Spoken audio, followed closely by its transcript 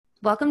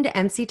Welcome to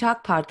MC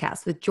Talk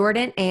Podcast with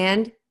Jordan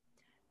and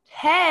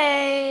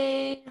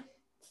Hey.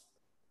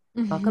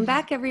 welcome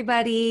back,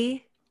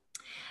 everybody.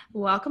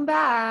 Welcome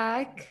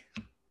back.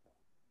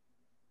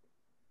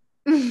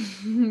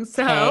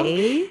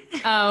 Hey,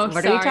 what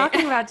what are we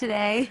talking about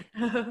today?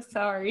 Oh,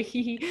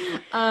 sorry.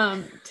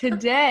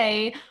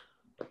 Today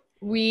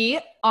we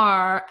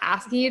are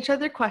asking each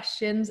other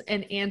questions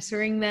and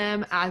answering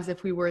them as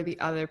if we were the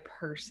other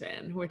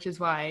person, which is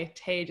why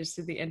Tay just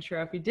did the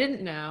intro. If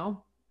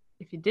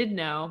you did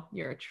know,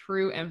 you're a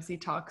true MC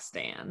Talk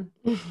stan.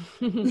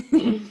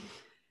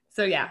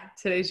 So yeah,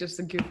 today's just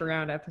a goof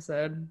around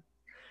episode.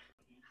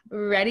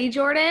 Ready,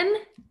 Jordan?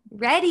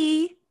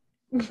 Ready?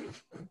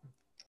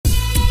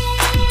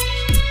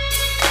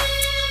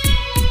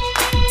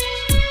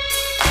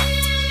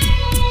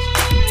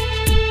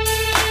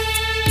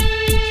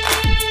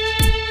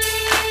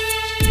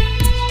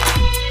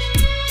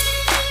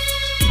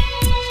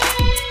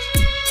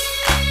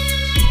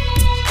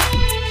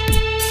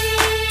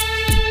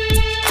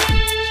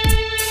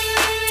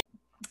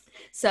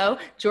 So,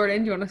 Jordan,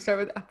 do you want to start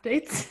with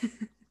updates?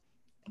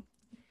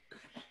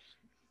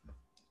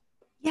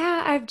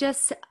 Yeah, I've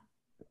just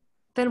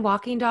been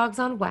walking dogs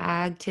on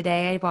WAG.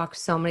 Today I walked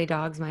so many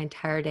dogs. My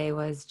entire day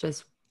was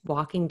just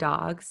walking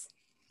dogs.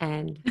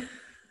 And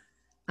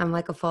I'm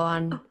like a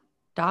full-on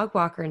dog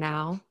walker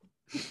now.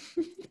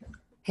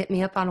 Hit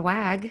me up on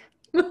WAG.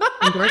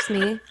 Endorse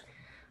me.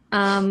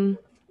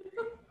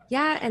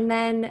 Yeah, and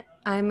then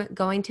I'm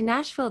going to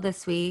Nashville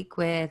this week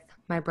with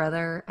my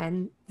brother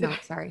and my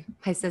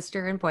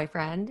sister and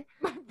boyfriend.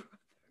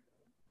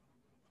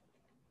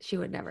 She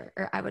would never,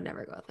 or I would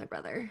never go with my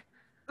brother.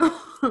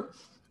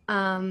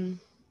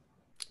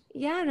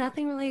 Yeah,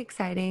 nothing really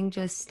exciting.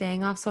 Just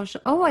staying off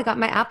social. Oh, I got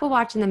my Apple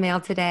Watch in the mail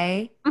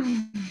today.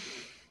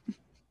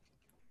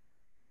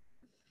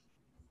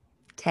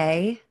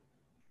 Tay,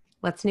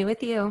 what's new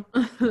with you?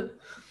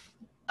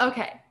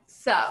 Okay,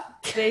 so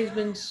today's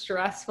been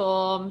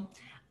stressful.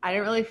 I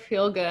didn't really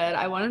feel good.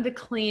 I wanted to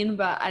clean,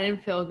 but I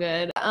didn't feel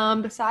good.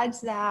 Besides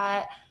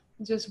that,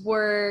 just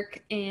work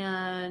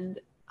and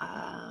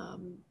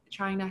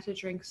trying not to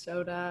drink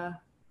soda.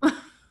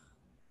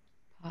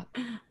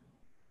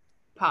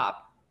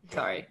 Pop.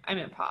 Sorry, I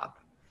meant pop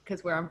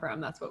because where I'm from,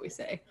 that's what we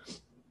say.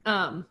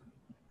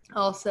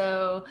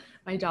 Also,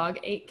 my dog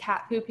ate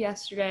cat poop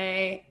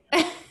yesterday.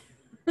 I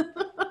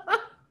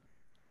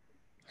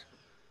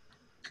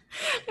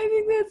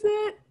think that's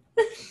it.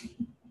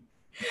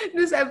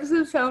 This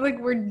episode sounds like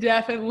we're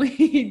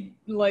definitely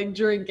like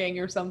drinking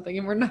or something,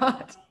 and we're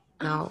not.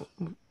 No,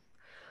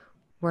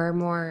 we're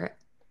more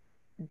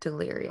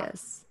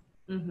delirious.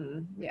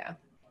 Yeah.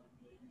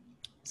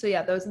 So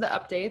yeah, those are the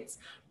updates.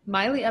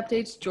 Miley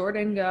updates.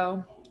 Jordan,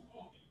 go.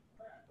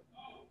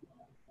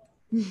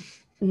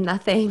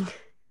 Nothing.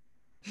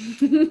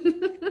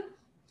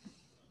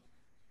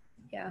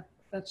 Yeah,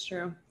 that's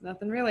true.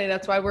 Nothing really.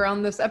 That's why we're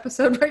on this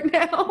episode right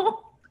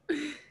now.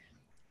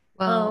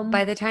 Well,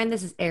 by the time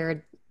this is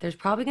aired, there's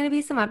probably going to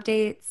be some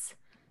updates.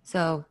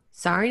 So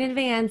sorry in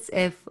advance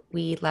if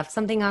we left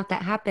something out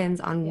that happens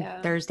on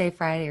Thursday,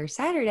 Friday, or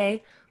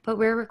Saturday, but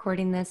we're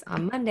recording this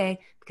on Monday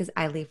because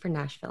I leave for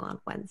Nashville on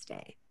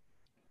Wednesday.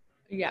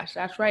 Yes,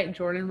 that's right.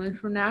 Jordan lives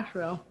from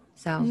Nashville.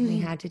 So we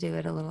had to do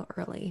it a little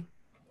early.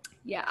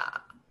 Yeah.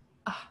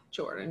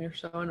 Jordan, you're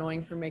so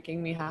annoying for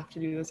making me have to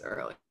do this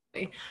early.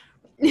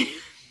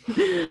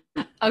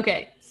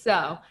 Okay,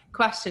 so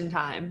question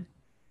time.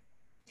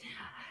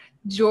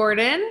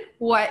 Jordan,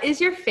 what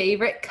is your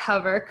favorite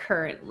cover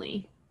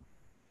currently?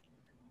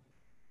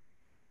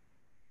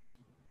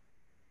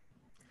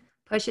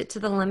 Push It to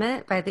the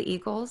Limit by the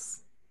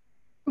Eagles.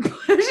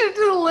 Push It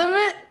to the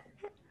Limit?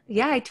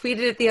 Yeah, I tweeted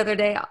it the other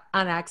day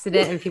on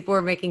accident and people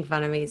were making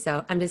fun of me.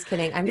 So I'm just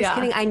kidding.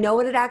 Kidding. I know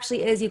what it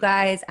actually is, you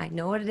guys. I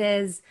know what it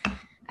is.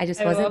 I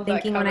just wasn't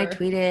thinking when I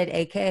tweeted,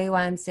 aka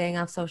why I'm staying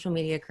off social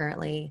media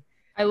currently.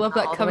 I love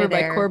that cover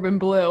by Corbin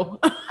Bleu.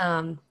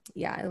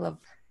 Yeah, I love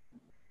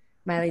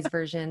Miley's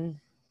version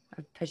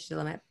of Push to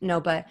the Limit. No,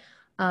 but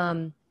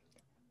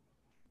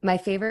my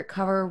favorite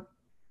cover,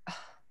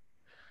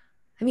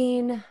 I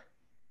mean,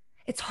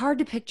 it's hard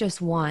to pick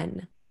just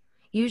one.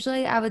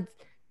 Usually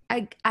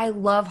I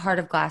love Heart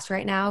of Glass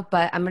right now,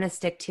 but I'm going to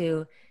stick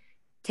to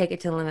Take It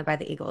to the Limit by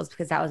the Eagles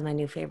because that was my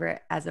new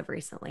favorite as of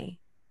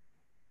recently.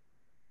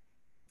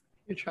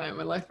 You're trying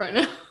my life right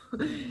now.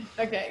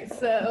 Okay,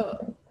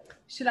 so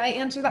should I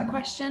answer that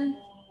question?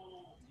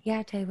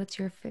 Yeah, Tay, what's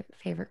your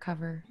favorite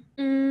cover?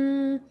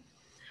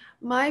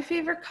 My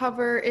favorite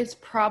cover is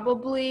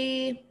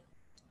probably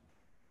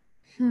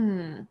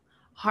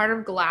Heart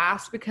of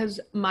Glass because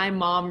my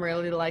mom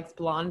really likes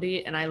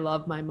Blondie and I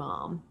love my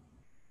mom.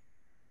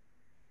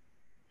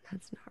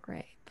 That's not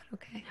right, but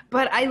okay.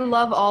 But I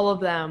love all of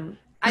them.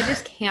 I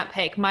just can't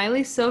pick.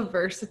 Miley's so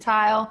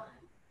versatile.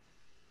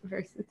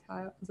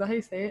 Versatile? Is that how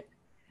you say it?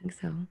 I think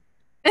so.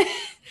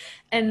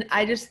 And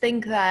I just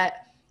think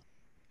that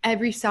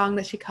every song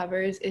that she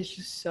covers is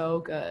just so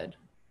good.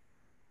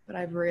 But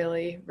I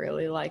really,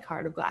 really like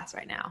Heart of Glass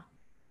right now.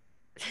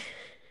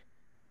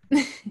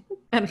 I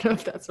don't know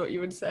if that's what you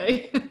would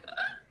say.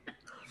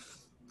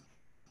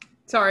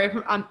 Sorry,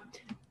 I'm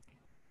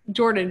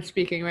Jordan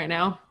speaking right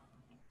now.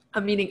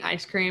 I'm eating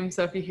ice cream,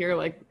 so if you hear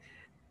like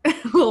a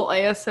little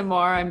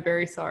ASMR, I'm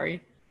very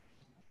sorry.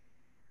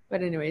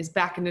 But anyways,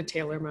 back into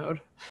Taylor mode.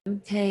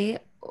 Hey,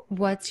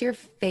 what's your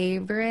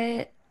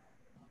favorite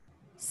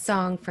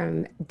song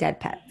from Dead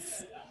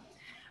Pets?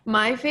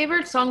 My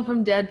favorite song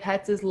from Dead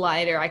Pets is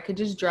Lighter. I could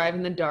just drive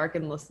in the dark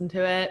and listen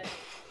to it.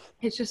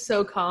 It's just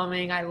so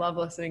calming. I love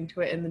listening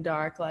to it in the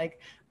dark. Like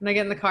when I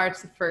get in the car,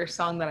 it's the first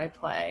song that I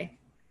play.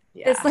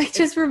 Yeah. This like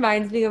just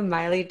reminds me of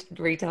Miley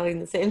retelling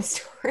the same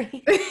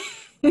story.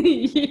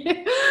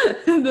 Yeah.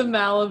 The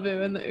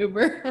Malibu and the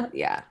Uber.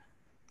 Yeah.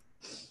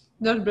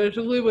 That's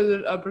basically what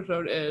this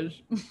episode is.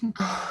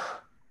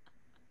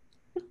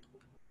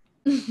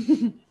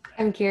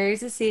 I'm curious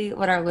to see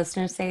what our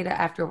listeners say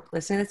after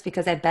listening to this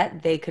because I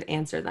bet they could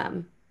answer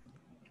them.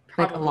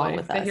 Probably. Like along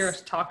with They us. hear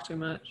us talk too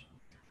much.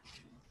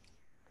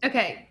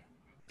 Okay.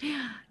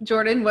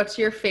 Jordan, what's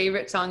your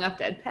favorite song of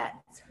Dead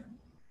Pets?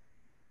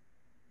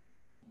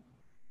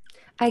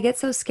 I get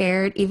so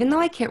scared, even though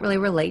I can't really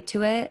relate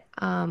to it.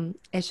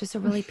 It's just a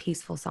really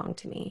peaceful song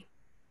to me.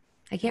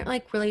 I can't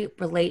like really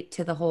relate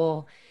to the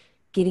whole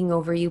getting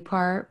over you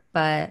part,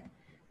 but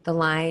the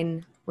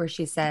line where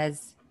she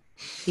says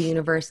the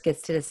universe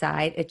gets to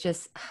decide, it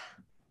just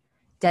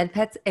Dead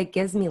Pets, it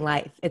gives me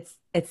life. It's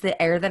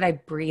the air that I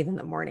breathe in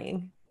the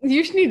morning.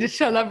 You just need to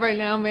shut up right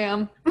now,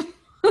 ma'am.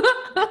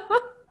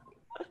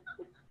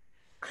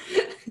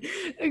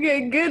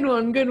 Okay, good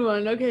one.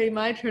 Okay,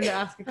 my turn to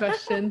ask a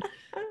question.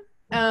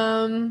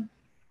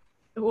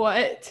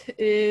 What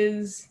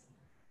is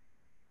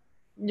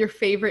your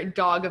favorite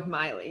dog of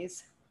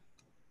Miley's?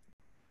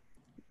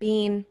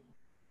 Bean.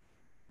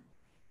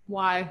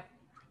 Why?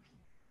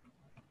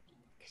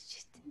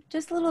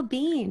 Just a little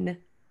bean.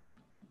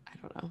 I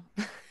don't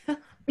know.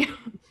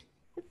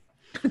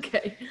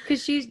 Okay.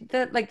 Because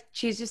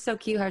she's just so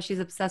cute how she's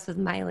obsessed with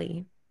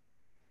Miley.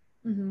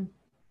 Mm-hmm.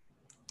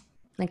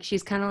 Like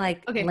she's kind of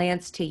like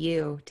Lance to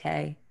you,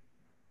 Tay.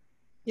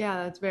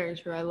 Yeah, that's very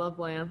true. I love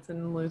Lance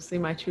and Lucy,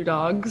 my two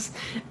dogs.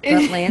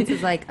 But Lance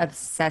is like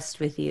obsessed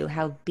with you,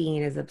 how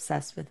Bean is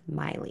obsessed with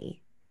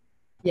Miley.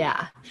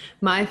 Yeah.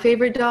 My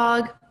favorite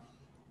dog,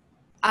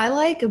 I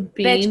like a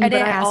Bean. Bitch, I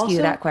didn't ask you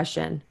that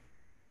question.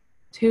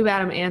 Too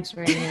bad I'm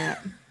answering it.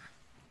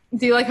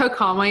 Do you like how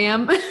calm I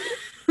am?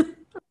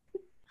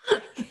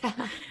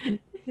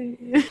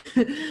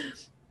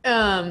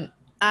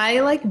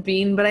 I like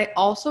Bean, but I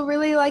also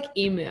really like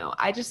Emu.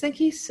 I just think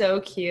he's so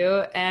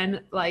cute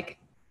and like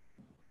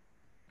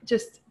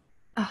just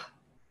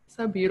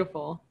so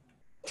beautiful.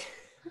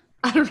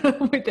 I don't know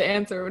what the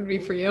answer would be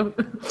for you.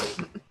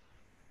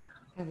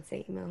 I would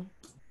say Emu.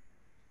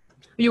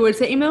 You would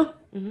say Emu?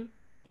 Mm-hmm.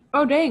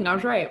 Oh, dang, I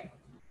was right.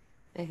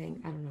 I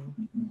think. I don't know.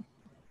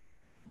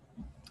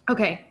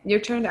 Okay, your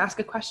turn to ask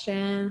a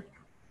question.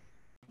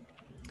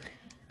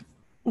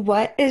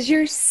 What is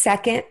your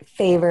second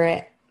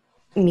favorite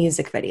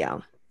music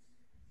video?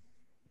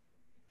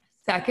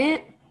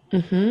 Second?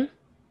 Mm-hmm.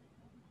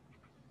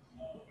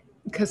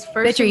 Because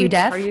first, bitch, are you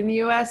deaf? Party in the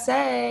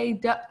USA.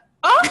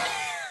 Oh!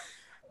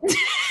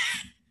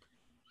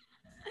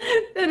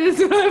 That is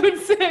what I would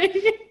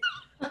say.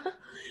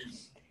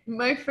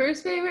 My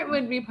first favorite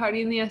would be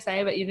Party in the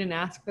USA, but you didn't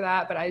ask for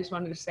that. But I just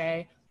wanted to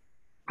say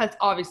that's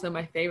obviously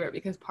my favorite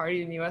because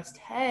Party in the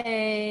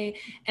USA.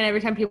 And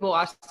every time people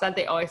watch that,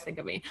 they always think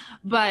of me.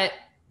 But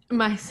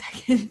my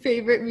second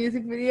favorite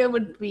music video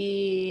would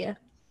be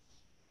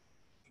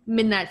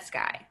Midnight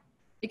Sky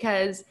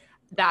because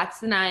that's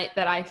the night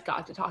that I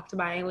got to talk to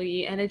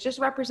Miley, and it just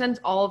represents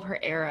all of her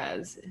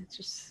eras. It's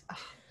just,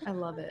 I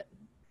love it.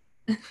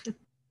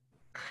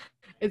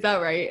 Is that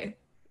right?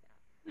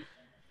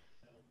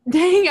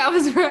 Dang, I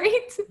was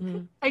right.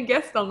 Mm-hmm. I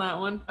guessed on that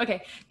one.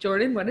 Okay,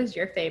 Jordan, what is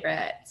your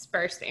favorite?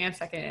 First and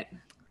second.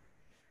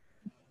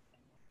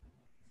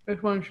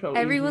 This one's so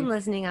Everyone easy.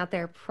 Listening out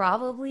there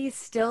probably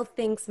still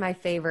thinks my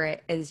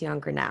favorite is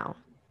Younger Now.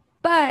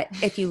 But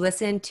if you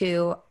listen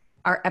to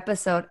our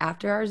episode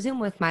after our Zoom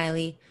with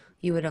Miley,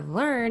 you would have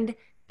learned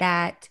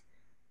that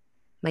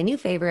my new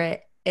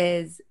favorite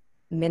is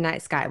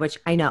Midnight Sky, which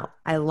I know.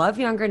 I love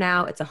Younger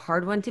Now. It's a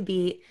hard one to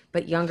beat,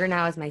 but Younger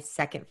Now is my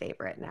second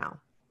favorite now.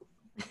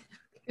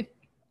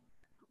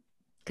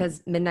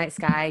 Because Midnight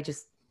Sky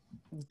just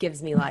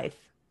gives me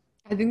life.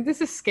 I think this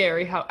is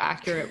scary how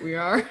accurate we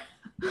are.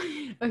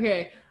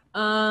 Okay.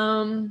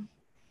 Oh,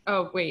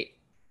 wait.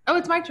 Oh,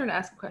 it's my turn to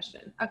ask a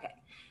question. Okay.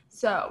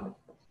 So,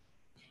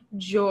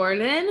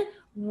 Jordan,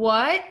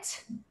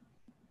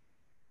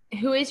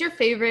 who is your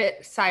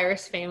favorite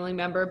Cyrus family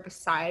member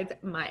besides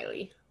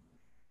Miley?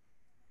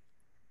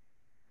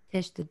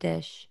 Tish the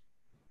Dish.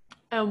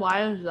 And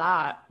why is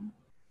that?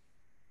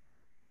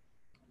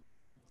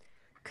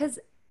 Because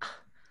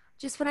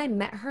just when I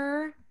met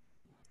her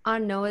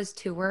on Noah's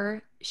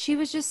tour, she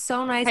was just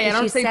so nice. Hey, I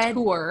don't say said,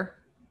 tour.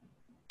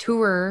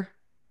 Tour.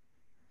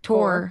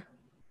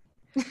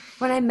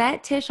 When I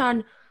met Tish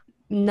on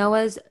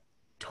Noah's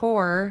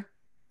tour,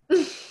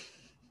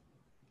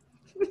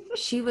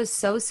 she was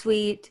so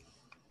sweet.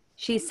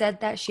 She said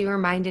that she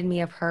reminded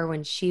me of her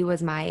when she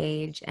was my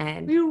age,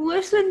 You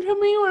listen to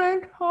me when I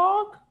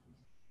talk?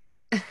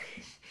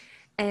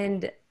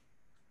 and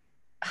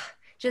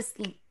just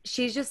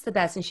she's just the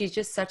best, and she's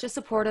just such a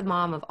supportive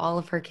mom of all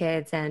of her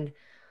kids, and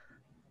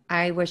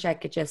I wish I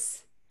could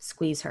just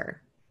squeeze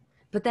her.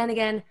 But then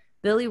again,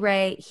 Billy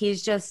Ray,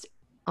 he's just,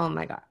 oh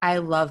my God, I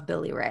love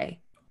Billy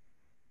Ray.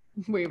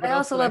 Wait, I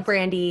also love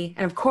Brandy,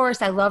 and of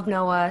course I love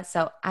Noah,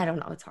 so I don't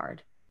know, it's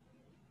hard.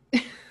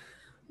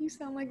 You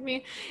sound like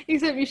me.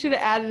 Except you should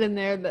have added in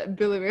there that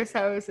Billy Ray's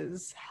house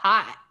is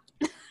hot.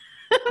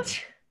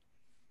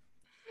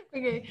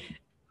 Okay.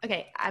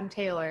 Okay, I'm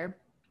Taylor.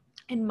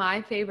 And my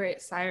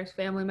favorite Cyrus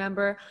family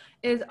member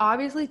is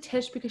obviously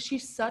Tish because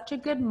she's such a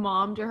good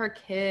mom to her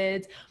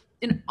kids.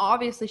 And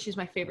obviously she's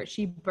my favorite.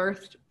 She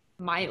birthed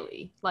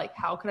Miley. Like,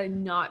 how could I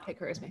not pick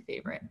her as my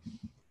favorite?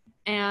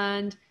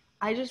 And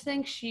I just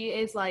think she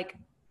is like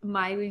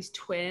Miley's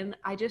twin.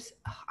 I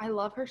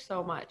love her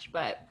so much,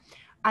 but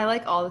I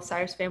like all the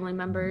Cyrus family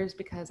members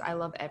because I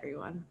love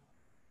everyone.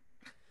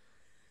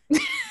 I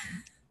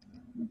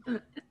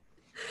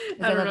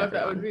don't know if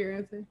that would be your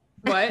answer.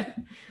 What?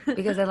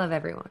 Because I love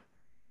everyone.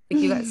 Like,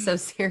 you got so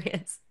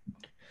serious.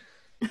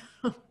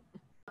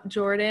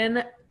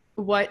 Jordan,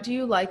 what do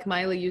you like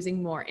Miley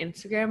using more,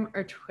 Instagram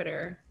or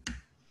Twitter?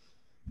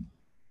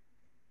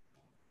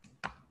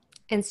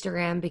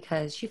 Instagram,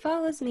 because she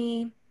follows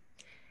me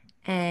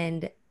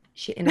and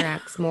she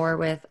interacts more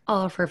with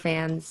all of her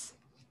fans.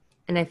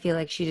 And I feel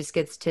like she just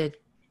gets to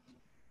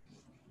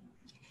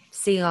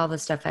see all the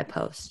stuff I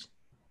post.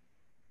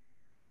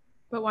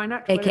 But why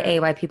not Twitter? AKA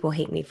why people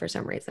hate me for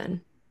some reason.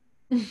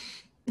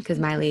 Because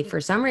Miley, for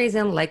some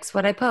reason, likes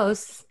what I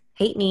post.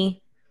 Hate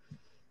me.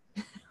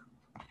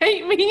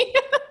 Hate me.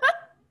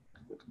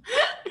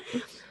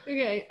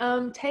 Okay,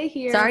 Tay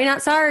here. Sorry,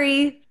 not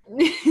sorry.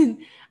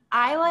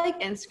 I like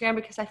Instagram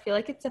because I feel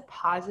like it's a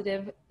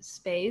positive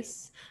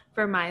space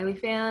for Miley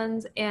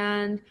fans.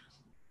 And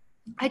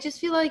I just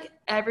feel like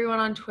everyone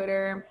on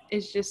Twitter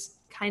is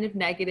just kind of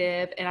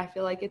negative, and I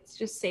feel like it's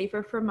just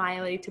safer for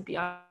Miley to be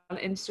on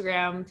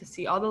Instagram to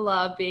see all the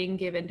love being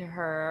given to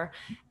her.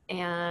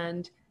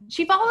 And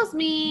she follows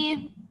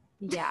me.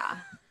 Yeah.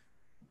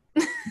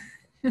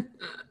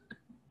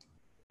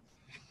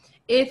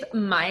 If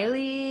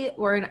Miley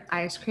were an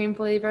ice cream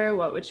flavor,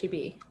 what would she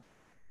be?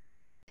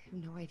 I have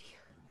no idea.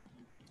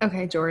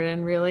 Okay,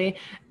 Jordan, really?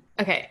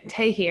 Okay,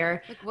 Tay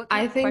here. Like, what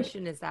kind of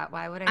question is that?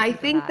 Why would I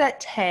think that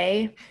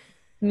Tay,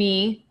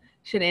 me,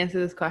 should answer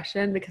this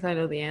question because I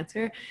know the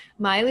answer.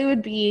 Miley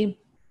would be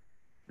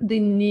the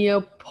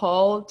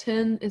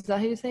Neapolitan, is that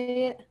how you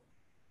say it?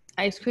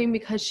 Ice cream,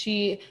 because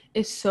she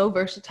is so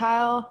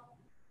versatile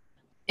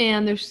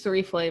and there's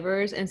 3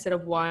 flavors instead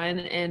of 1,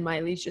 and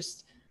Miley's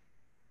just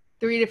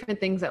 3 different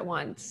things at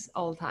once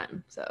all the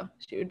time. So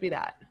she would be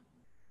that.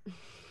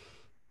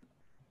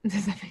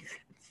 Does that make sense?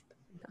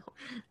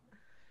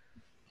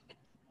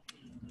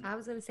 I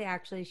was going to say,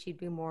 actually, she'd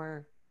be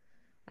more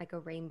like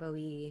a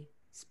rainbowy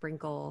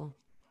sprinkle.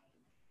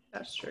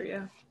 That's true,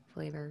 yeah.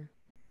 Flavor.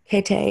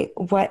 Okay, Tay,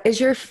 what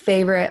is your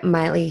favorite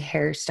Miley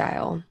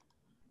hairstyle?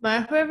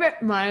 My favorite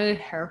Miley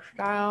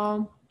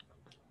hairstyle.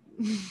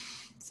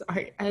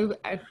 Sorry, I have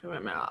ice cream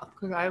in my mouth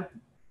because I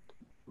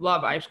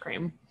love ice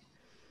cream.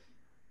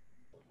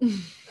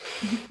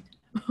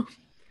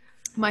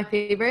 My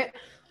favorite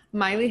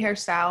Miley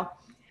hairstyle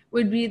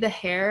would be the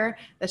hair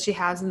that she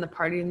has in the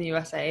Party in the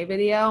USA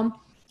video.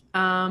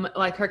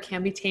 Like her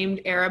Can Be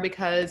Tamed era,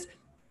 because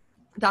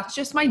that's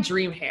just my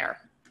dream hair.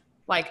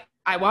 Like,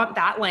 I want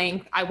that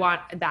length, I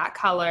want that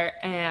color,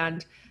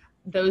 and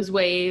those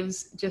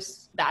waves,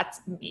 just,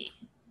 that's me.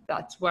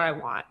 That's what I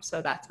want.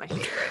 So that's my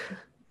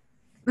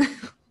favorite.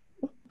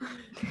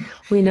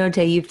 We know,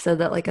 Tay, you've said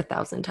that like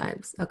 1,000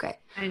 times. Okay.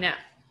 I know.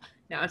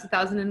 Now it's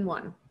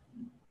 1,001.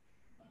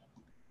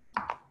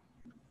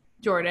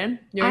 Jordan,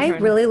 your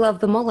turn. Really love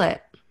the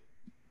mullet.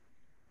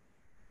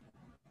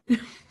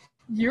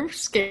 You're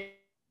scaring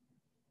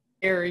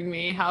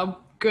me how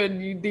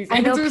good these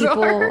I know answers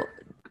people are.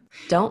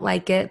 don't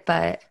like it,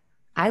 but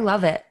I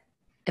love it.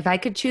 If I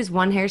could choose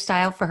one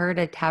hairstyle for her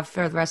to have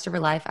for the rest of her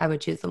life, I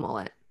would choose the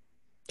mullet.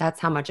 That's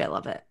how much I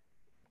love it.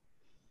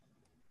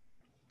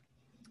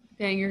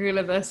 Dang, you're good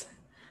at this.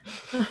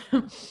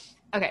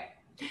 Okay.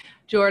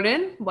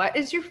 Jordan, what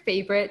is your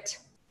favorite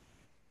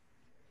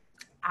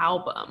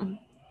album?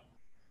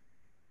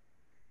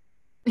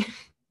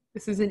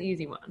 This is an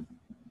easy one.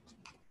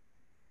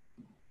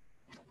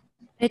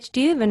 Bitch,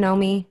 do you even know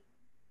me?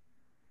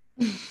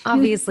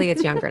 Obviously,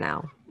 it's Younger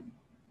Now.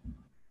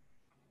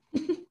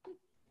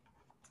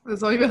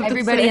 That's all you have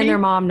Everybody to say. and their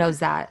mom knows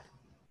that.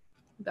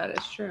 That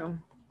is true.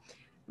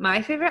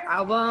 My favorite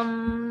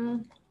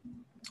album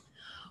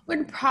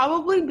would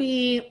probably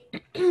be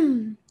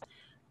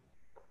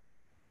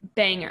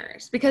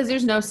Bangers, because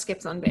there's no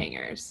skips on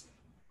Bangers.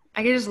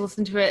 I can just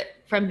listen to it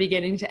from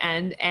beginning to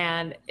end,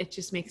 and it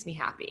just makes me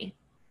happy.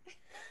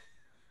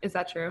 Is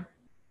that true?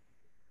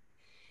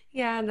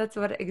 Yeah, that's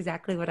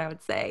exactly what I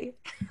would say.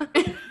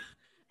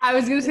 I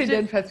was gonna say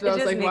Dead Pets, but I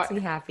was like, it just makes what?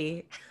 me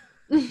happy.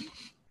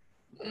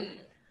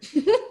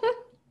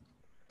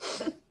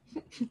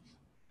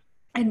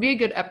 It'd be a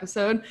good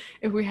episode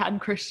if we had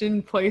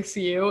Christian place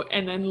you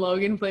and then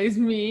Logan plays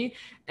me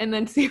and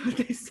then see what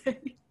they say.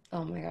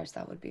 Oh my gosh,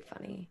 that would be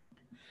funny.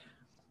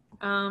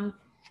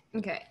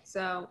 Okay,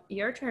 so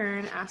your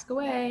turn. Ask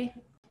away.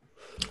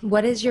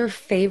 What is your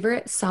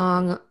favorite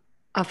song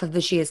off of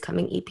the She Is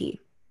Coming EP?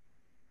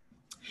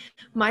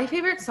 My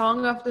favorite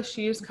song off the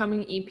She Is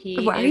Coming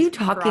EP. Why are you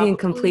talking in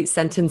complete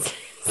sentences?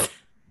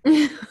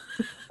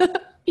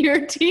 You're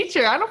a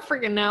teacher. I don't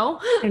freaking know.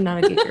 I'm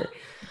not a teacher.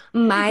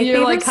 My You're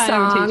favorite like kind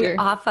of a song teacher.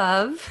 off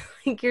of,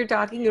 like you're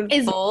talking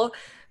in full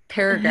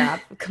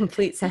paragraph,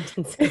 complete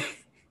sentences.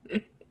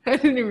 I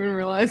didn't even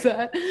realize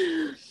that.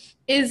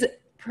 Is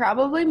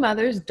probably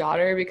Mother's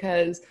Daughter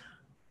because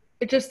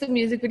it's just the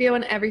music video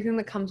and everything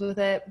that comes with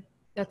it.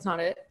 That's not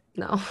it.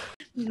 No.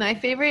 My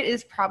favorite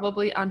is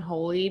probably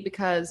Unholy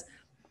because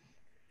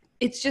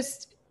it's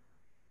just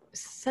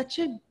such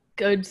a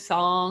good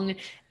song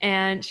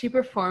and she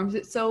performs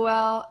it so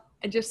well.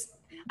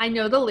 I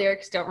know the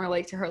lyrics don't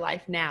relate to her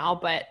life now,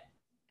 but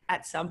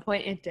at some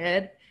point it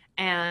did.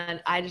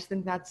 And I just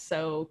think that's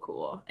so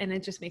cool. And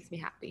it just makes me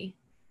happy.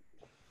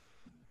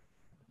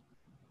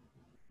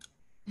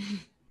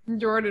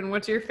 Jordan,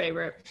 what's your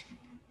favorite?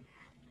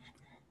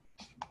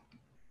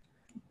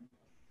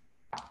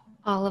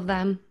 All of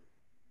them.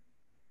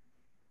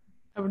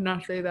 I would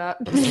not say that.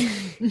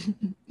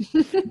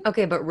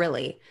 Okay, but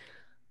really,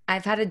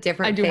 I've had a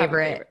different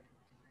favorite,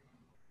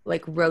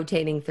 like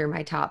rotating through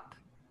my top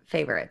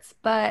favorites.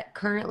 But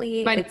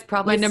currently, it's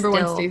probably my number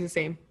still one stays the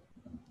same.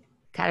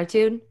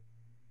 Catitude?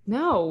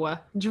 No.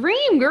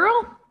 Dream,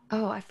 girl.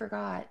 Oh, I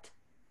forgot.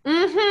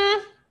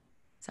 Mm-hmm.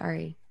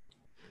 Sorry.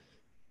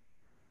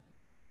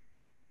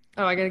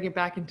 Oh, I gotta get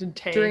back into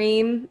Tay.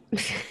 Dream.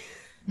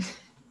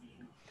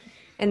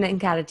 And then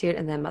Catitude,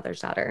 and then Mother's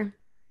Daughter.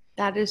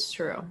 That is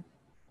true.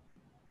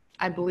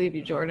 I believe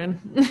you, Jordan.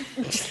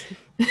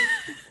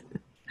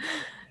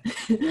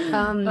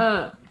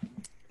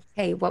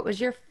 Hey, what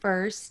was your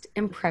first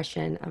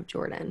impression of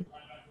Jordan?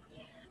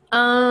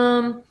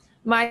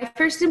 My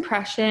first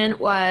impression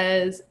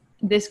was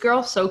this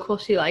girl's so cool.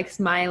 She likes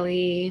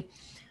Miley,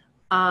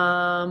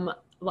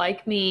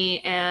 like me,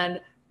 and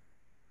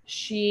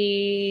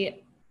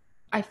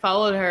I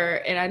followed her,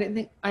 and I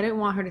didn't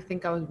want her to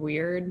think I was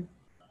weird.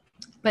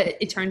 But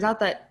it turns out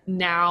that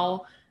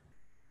now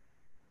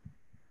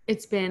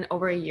it's been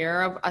over a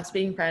year of us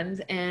being friends,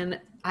 and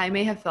I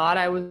may have thought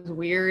I was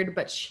weird,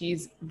 but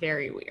she's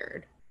very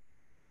weird.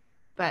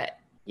 But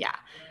yeah,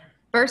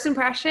 first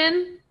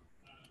impression,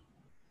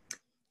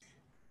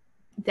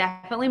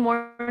 definitely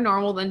more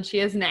normal than she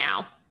is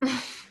now.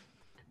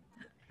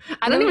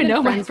 I don't even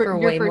know. Friends for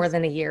way more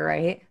than a year,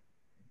 right?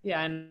 Yeah,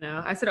 I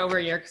know. I said over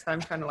a year because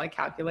I'm trying to like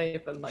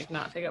calculate but like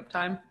not take up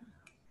time.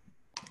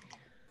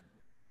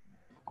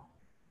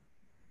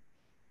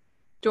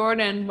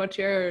 Jordan, what's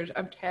yours?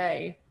 I'm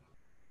Tay.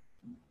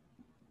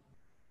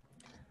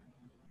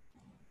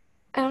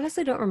 I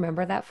honestly don't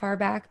remember that far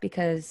back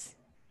because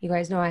you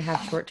guys know I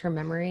have short-term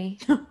memory,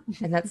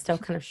 and that's still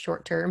kind of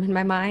short-term in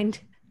my mind.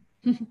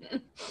 But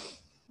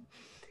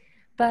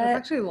it's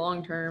actually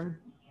long-term.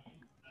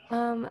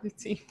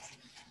 Let's see.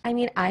 I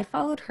mean, I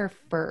followed her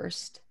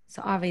first,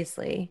 so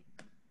obviously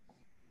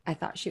I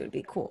thought she would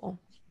be cool.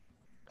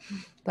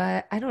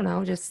 But I don't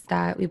know, just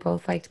that we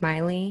both liked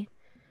Miley.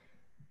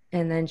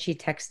 And then she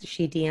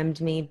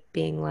DM'd me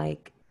being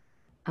like,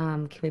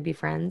 can we be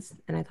friends?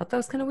 And I thought that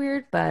was kind of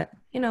weird, but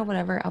you know,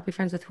 whatever. I'll be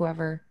friends with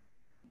whoever.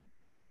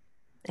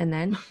 And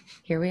then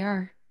here we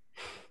are.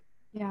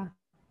 Yeah.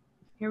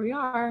 Here we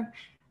are.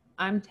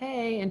 I'm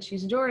Tay and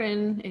she's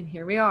Jordan, and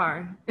here we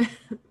are.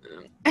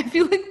 I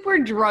feel like we're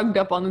drugged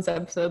up on this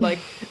episode. Like,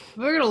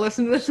 we're going to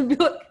listen to this and be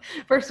like,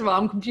 first of all,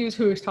 I'm confused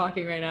who is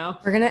talking right now.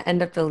 We're going to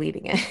end up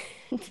deleting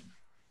it.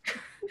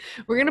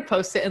 We're going to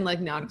post it and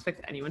like not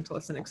expect anyone to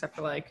listen except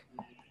for like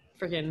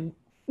freaking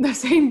the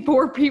same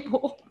 4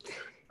 people.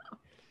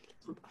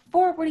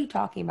 4? What are you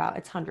talking about?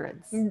 It's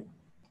hundreds.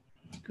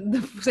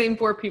 The same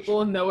 4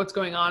 people know what's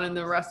going on, and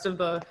the rest of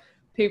the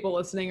people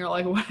listening are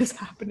like, what is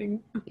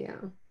happening? Yeah.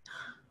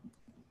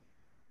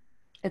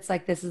 It's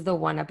like this is the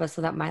one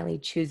episode that Miley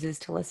chooses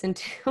to listen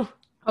to.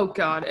 Oh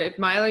God. If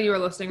Miley, you are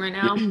listening right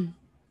now,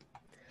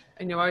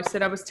 I know I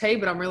said I was Tay,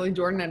 but I'm really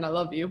Jordan and I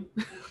love you.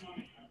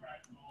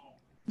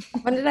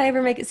 When did I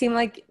ever make it seem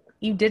like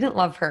you didn't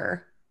love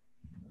her?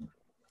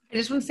 I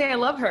just want to say I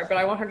love her, but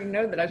I want her to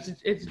know that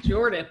it's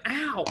Jordan.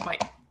 Ow, my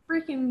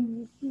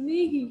freaking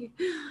knee.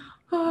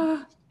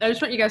 I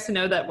just want you guys to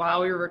know that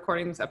while we were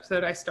recording this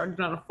episode, I started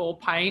on a full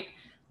pint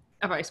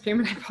of ice cream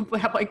and I probably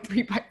have like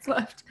 3 bites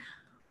left.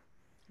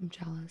 I'm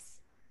jealous.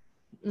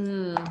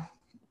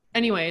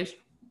 Anyways.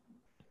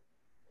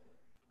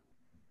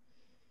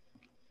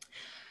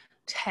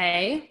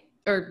 Tay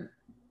or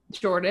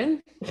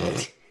Jordan.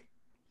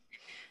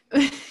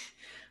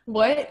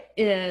 What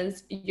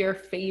is your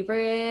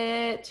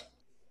favorite?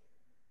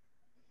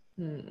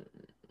 I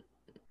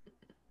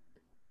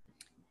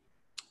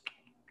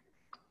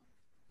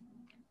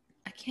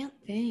can't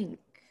think.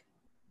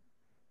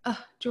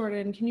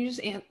 Jordan, can you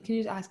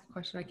just ask a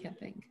question? I can't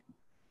think.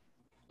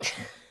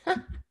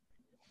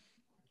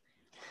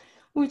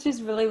 Which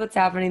is really what's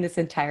happening this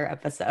entire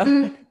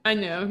episode. I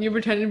know. You're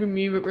pretending to be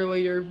me, but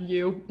really you're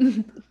you.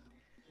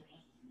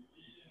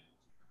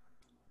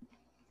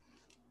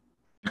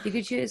 If you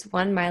could choose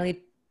one Miley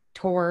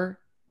tour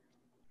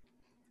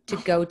to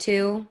go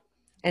to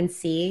and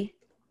see,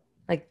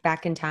 like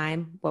back in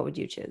time, what would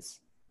you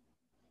choose?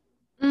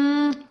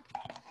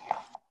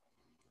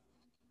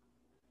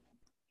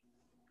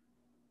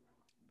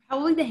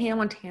 Probably the Hannah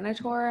Montana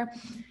tour,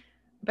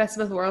 Best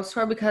of Both Worlds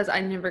tour, because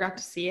I never got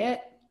to see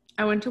it.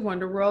 I went to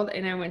Wonder World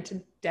and I went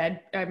to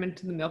the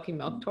Milky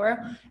Milk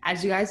tour,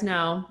 as you guys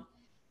know,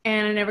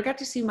 and I never got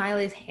to see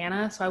Miley's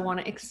Hannah, so I want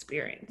to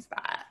experience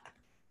that.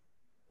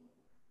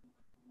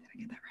 Did I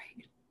get that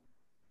right?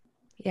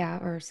 Yeah,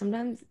 or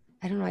sometimes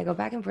I don't know. I go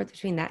back and forth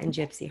between that and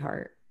Gypsy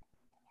Heart.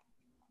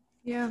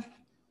 Yeah,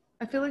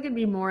 I feel like it'd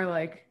be more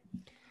like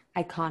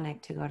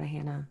Iconic to go to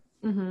Hannah.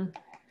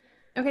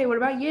 Okay, what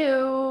about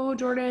you,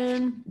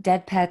 Jordan?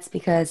 Dead Pets,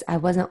 because I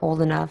wasn't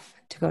old enough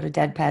to go to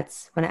Dead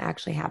Pets when it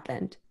actually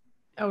happened.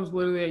 I was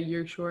literally a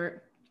year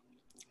short.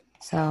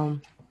 So,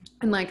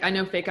 and like I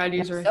know fake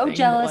IDs I'm are so a thing,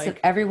 jealous like, of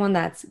everyone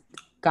that's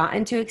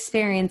gotten to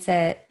experience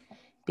it,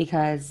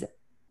 because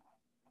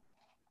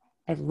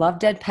I love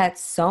Dead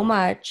Pets so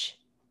much.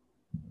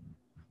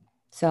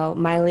 So,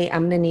 Miley,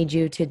 I'm going to need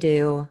you to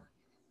do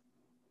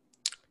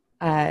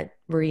a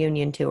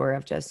reunion tour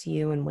of just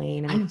you and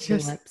Wayne and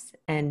Tulips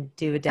and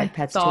do a Dead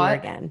Pets tour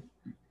again.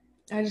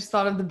 I just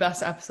thought of the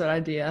best episode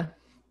idea.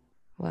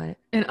 What?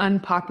 An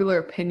unpopular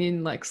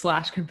opinion, like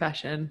 /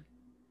 confession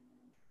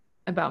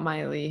about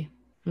Miley.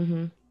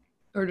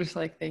 Or just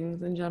like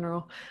things in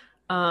general.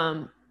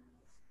 But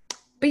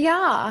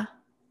yeah.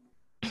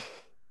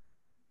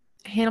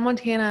 Hannah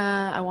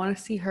Montana, I want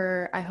to see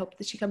her. I hope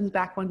that she comes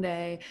back one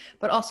day.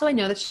 But also I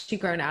know that she's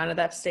grown out of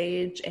that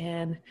stage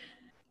and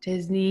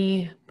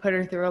Disney put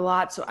her through a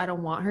lot, so I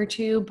don't want her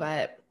to,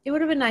 but it would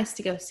have been nice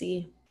to go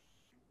see.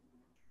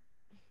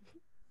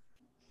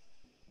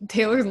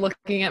 Taylor's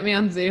looking at me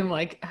on Zoom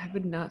like, I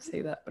would not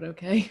say that, but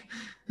okay.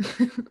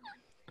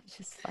 It's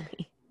just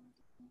funny.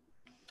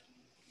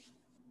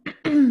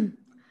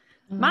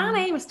 My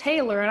name is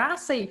Taylor, and I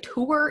say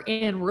tour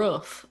and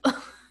roof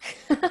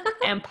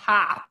and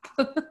pop.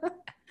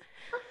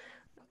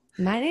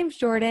 My name's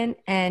Jordan,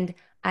 and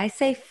I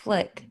say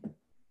flick.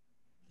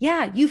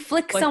 Yeah, you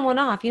flick someone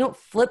off. You don't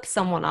flip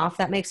someone off.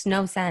 That makes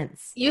no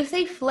sense. You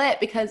say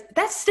flip because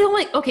that's still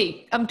like,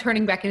 okay, I'm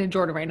turning back into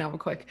Jordan right now real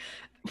quick.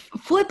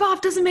 Flip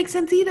off doesn't make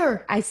sense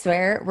either. I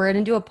swear, we're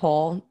going to do a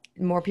poll.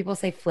 More people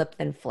say flip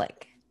than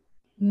flick.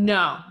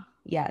 No.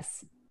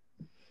 Yes.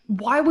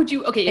 Why would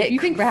you? Okay, if you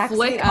think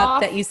flick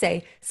off, that you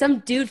say some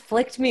dude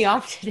flicked me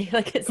off today,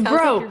 like it sounds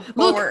bro. like you're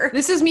bored. Look,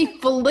 this is me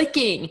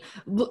flicking.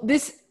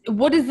 This,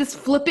 what is this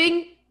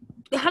flipping?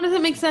 How does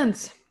it make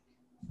sense?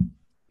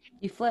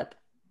 You flip,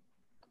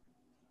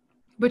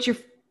 but you're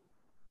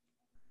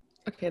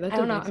okay. That I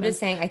don't know. I'm just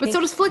saying. But so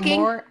does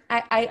flicking.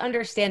 I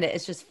understand it.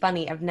 It's just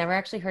funny. I've never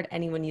actually heard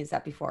anyone use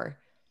that before,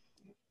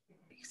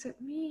 except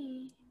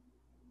me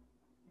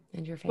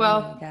and your family,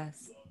 I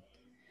guess.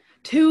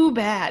 Too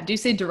bad. Do you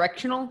say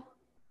directional?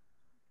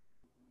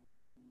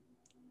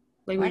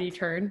 Like what? when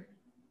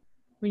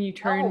you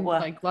turn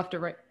like left or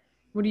right.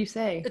 What do you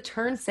say? The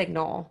turn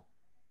signal.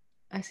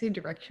 I say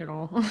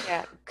directional.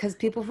 Yeah, because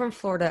people from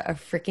Florida are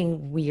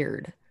freaking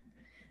weird.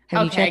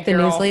 Have you Okay, checked the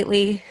news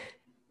lately?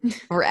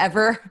 Or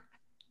ever?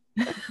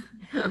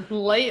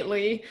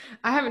 Lately.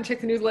 I haven't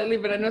checked the news lately,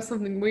 but I know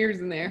something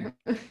weird's in there.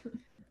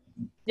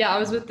 Yeah, I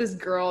was with this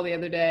girl the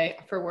other day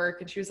for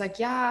work, and she was like,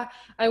 yeah,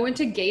 I went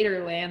to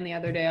Gatorland the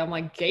other day. I'm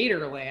like,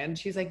 Gatorland?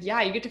 She's like,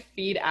 yeah, you get to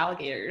feed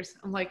alligators.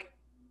 I'm like,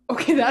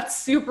 okay, that's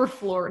super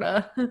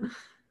Florida.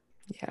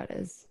 Yeah, it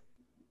is.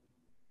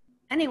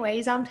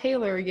 Anyways, I'm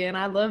Taylor again.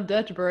 I love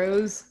Dutch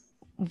Bros.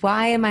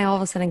 Why am I all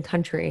of a sudden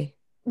country?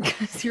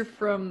 Because you're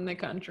from the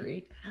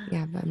country.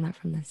 Yeah, but I'm not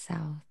from the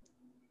South.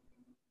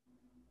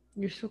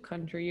 You're so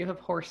country. You have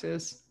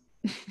horses.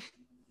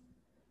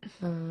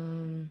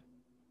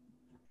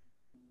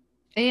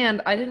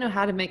 And I didn't know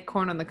how to make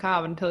corn on the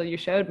cob until you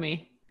showed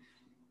me.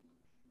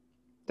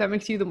 That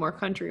makes you the more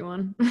country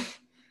one.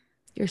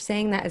 You're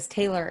saying that as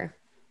Taylor.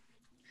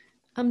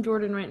 I'm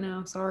Jordan right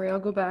now. Sorry, I'll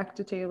go back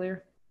to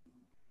Taylor.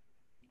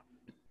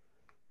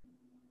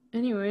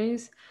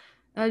 Anyways,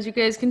 as you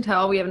guys can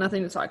tell, we have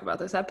nothing to talk about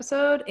this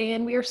episode,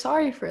 and we are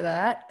sorry for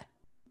that.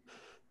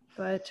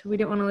 But we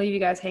didn't want to leave you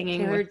guys hanging.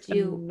 Taylor, do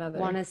you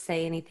want to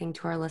say anything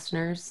to our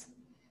listeners?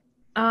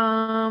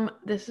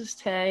 This is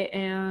Tay,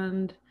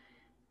 and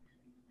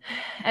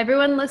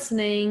everyone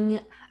listening,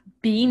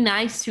 be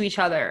nice to each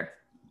other.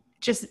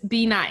 Just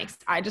be nice.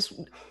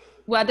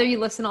 Whether you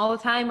listen all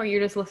the time or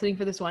you're just listening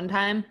for this one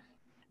time,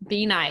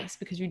 be nice,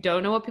 because you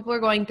don't know what people are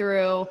going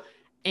through,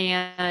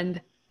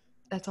 and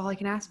that's all I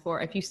can ask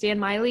for. If you stand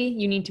Miley,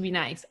 you need to be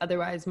nice.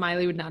 Otherwise,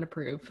 Miley would not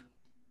approve.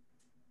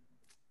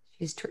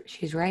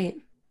 She's right.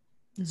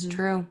 It's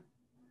true.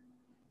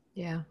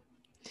 Yeah.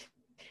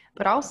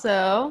 But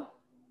also,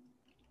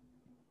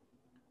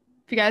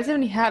 If you guys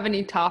have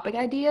any topic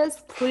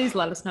ideas, please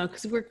let us know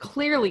because we're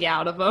clearly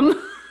out of them.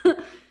 And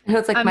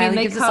it's like I mean, Miley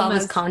they gives us all come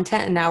this as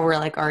content, and now we're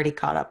like already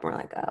caught up. We're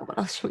like, oh, what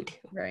else should we do?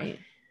 right.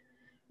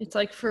 It's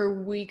like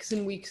for weeks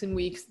and weeks and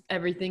weeks,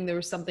 everything, there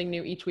was something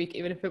new each week,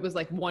 even if it was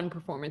like one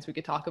performance we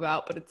could talk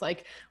about. But it's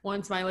like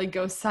once Miley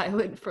goes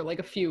silent for like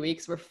a few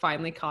weeks, we're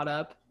finally caught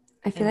up.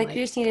 I feel And like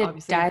you just need to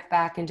obviously, dive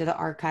back into the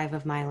archive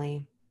of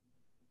Miley.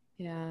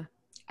 yeah.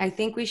 I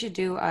think we should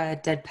do a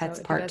Dead Pets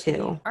So if you part guys have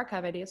any 2.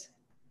 archive ideas.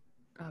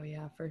 Oh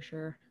yeah, for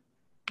sure.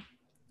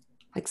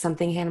 Like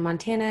something Hannah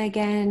Montana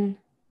again.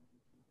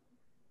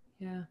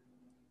 Yeah.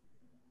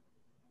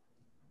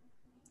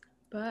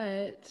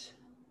 But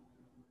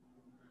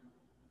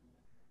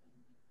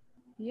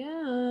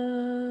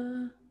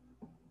yeah.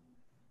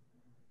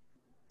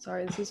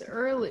 Sorry, this is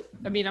early.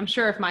 I mean, I'm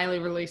sure if Miley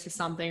releases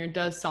something or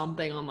does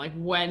something on like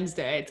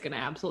Wednesday, it's going to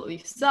absolutely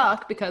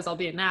suck because I'll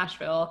be in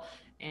Nashville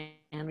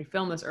and we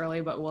film this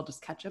early, but we'll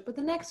just catch up with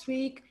the next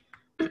week.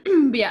 But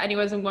yeah,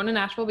 anyways, I'm going to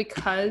Nashville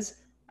because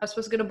I was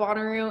supposed to go to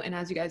Bonnaroo, and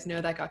as you guys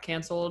know, that got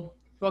canceled.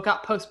 Well, it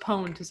got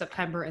postponed to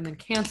September and then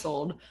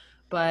canceled,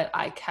 but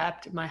I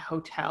kept my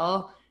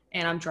hotel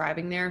and I'm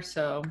driving there,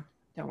 so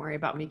don't worry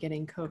about me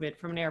getting COVID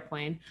from an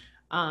airplane.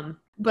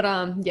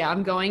 Yeah,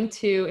 I'm going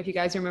to, if you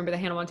guys remember the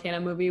Hannah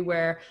Montana movie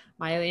where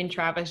Miley and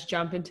Travis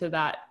jump into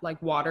that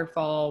like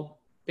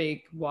waterfall,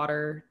 big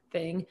water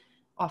thing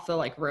off the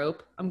like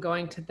rope. I'm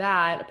going to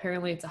that.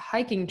 Apparently it's a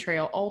hiking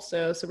trail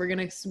also. So we're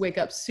going to wake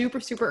up super,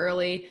 super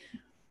early,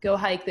 go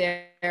hike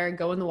there,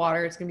 go in the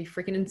water. It's going to be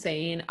freaking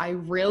insane. I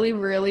really,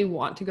 really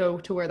want to go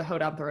to where the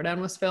Hoedown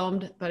Throwdown was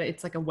filmed, but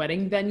it's like a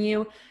wedding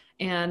venue.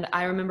 And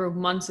I remember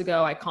months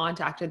ago, I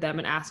contacted them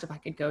and asked if I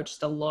could go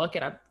just to look.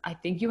 And I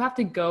think you have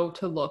to go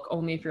to look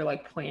only if you're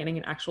like planning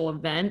an actual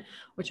event,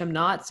 which I'm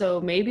not. So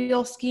maybe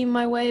I'll scheme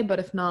my way, but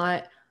if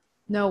not,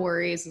 no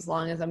worries. As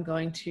long as I'm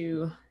going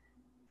to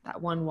that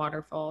one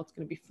waterfall, it's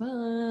going to be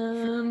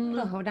fun.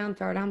 The Hoedown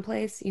Throwdown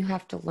place, you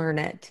have to learn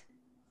it.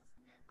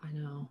 I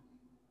know.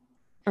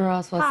 Or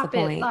else what's Pop the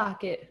point? it,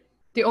 lock it.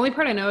 The only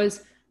part I know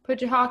is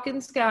put your hawk in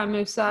the sky,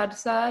 move side to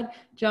side,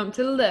 jump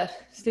to the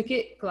left, stick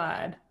it,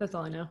 glide. That's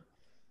all I know.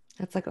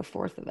 That's like a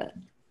fourth of it.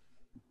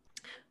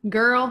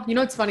 Girl, you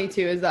know what's funny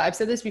too is that I've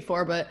said this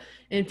before, but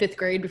in 5th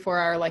grade, before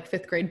our like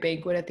 5th grade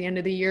banquet at the end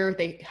of the year,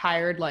 they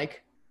hired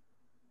like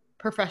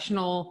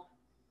professional,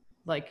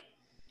 like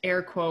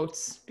air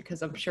quotes,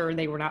 because I'm sure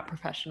they were not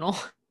professional,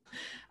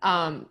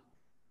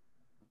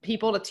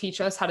 people to teach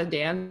us how to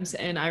dance.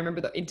 And I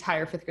remember the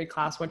entire 5th grade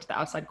class went to the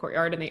outside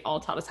courtyard and they all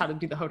taught us how to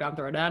do the Hoedown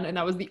Throwdown. And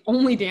that was the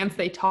only dance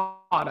they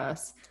taught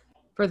us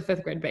for the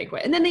 5th grade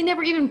banquet. And then they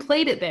never even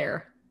played it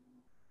there.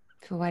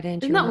 So why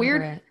didn't Isn't you that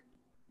remember weird? it?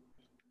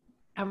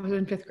 I was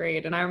in 5th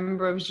grade and I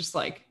remember I was just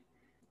like,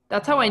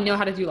 that's how I know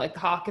how to do like the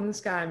hawk in the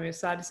sky, move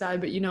side to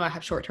side. But you know, I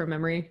have short-term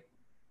memory.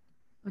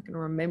 I can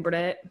remember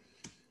it.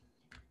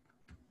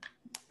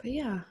 But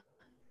yeah.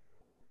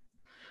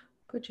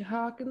 Put your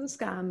hawk in the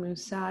sky, move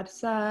side to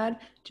side,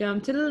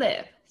 jump to the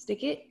left,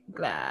 stick it,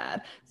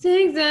 glide,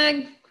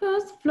 zigzag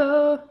across the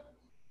floor,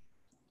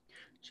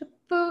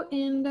 shuffle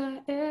in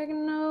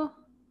diagonal.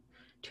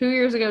 2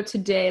 years ago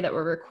today that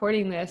we're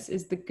recording this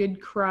is the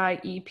Good Cry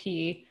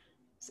EP.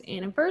 It's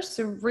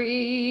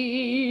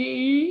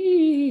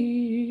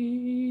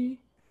anniversary.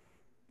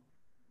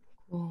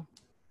 Cool.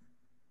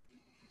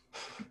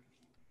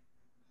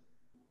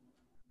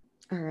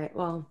 All right.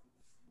 Well,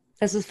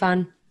 this was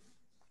fun.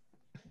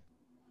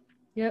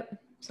 Yep.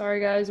 Sorry,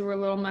 guys. We're a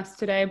little mess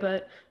today,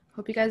 but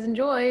hope you guys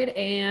enjoyed.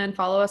 And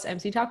follow us,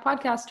 MC Talk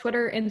Podcast,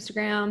 Twitter,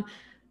 Instagram.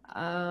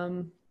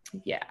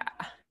 Yeah.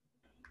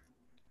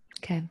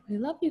 Okay. We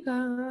love you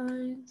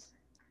guys.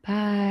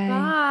 Bye.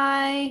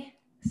 Bye.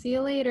 See you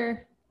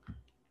later.